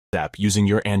WhatsApp using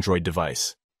your Android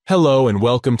device. Hello and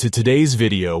welcome to today's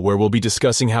video where we'll be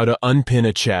discussing how to unpin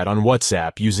a chat on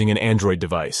WhatsApp using an Android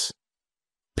device.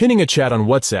 Pinning a chat on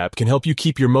WhatsApp can help you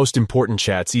keep your most important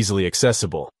chats easily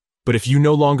accessible. But if you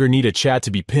no longer need a chat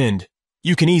to be pinned,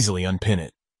 you can easily unpin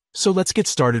it. So let's get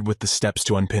started with the steps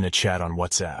to unpin a chat on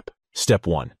WhatsApp. Step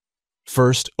 1.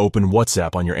 First, open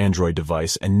WhatsApp on your Android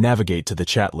device and navigate to the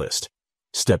chat list.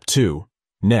 Step 2.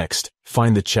 Next,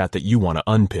 find the chat that you want to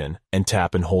unpin and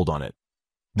tap and hold on it.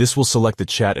 This will select the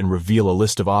chat and reveal a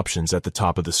list of options at the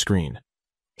top of the screen.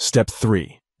 Step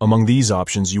 3. Among these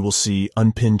options, you will see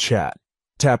Unpin Chat.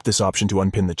 Tap this option to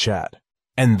unpin the chat.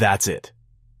 And that's it.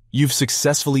 You've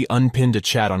successfully unpinned a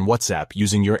chat on WhatsApp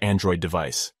using your Android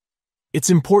device.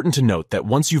 It's important to note that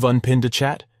once you've unpinned a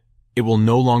chat, it will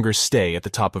no longer stay at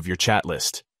the top of your chat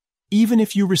list, even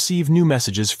if you receive new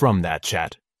messages from that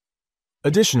chat.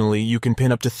 Additionally, you can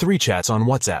pin up to 3 chats on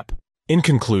WhatsApp. In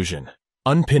conclusion,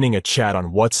 unpinning a chat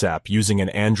on WhatsApp using an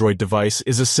Android device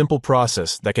is a simple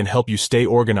process that can help you stay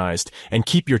organized and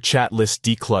keep your chat list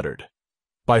decluttered.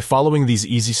 By following these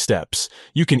easy steps,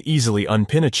 you can easily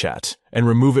unpin a chat and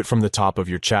remove it from the top of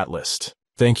your chat list.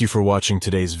 Thank you for watching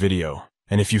today's video,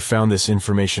 and if you found this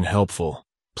information helpful,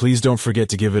 please don't forget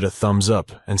to give it a thumbs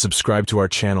up and subscribe to our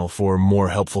channel for more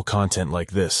helpful content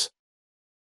like this.